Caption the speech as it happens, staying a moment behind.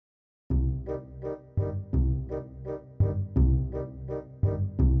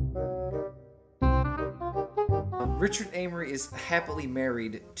Richard Amory is happily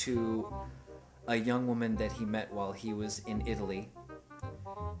married to a young woman that he met while he was in Italy,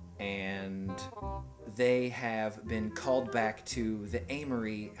 and they have been called back to the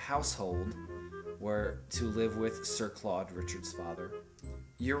Amory household to live with Sir Claude, Richard's father.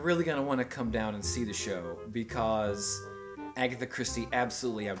 You're really going to want to come down and see the show because Agatha Christie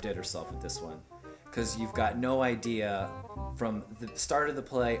absolutely outdid herself with this one. Because you've got no idea from the start of the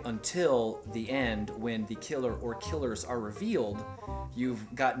play until the end when the killer or killers are revealed,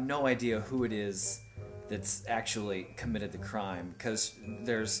 you've got no idea who it is that's actually committed the crime. Because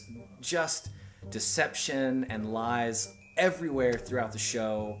there's just deception and lies everywhere throughout the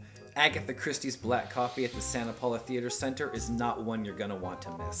show. Agatha Christie's Black Coffee at the Santa Paula Theater Center is not one you're going to want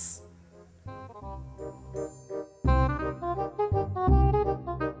to miss.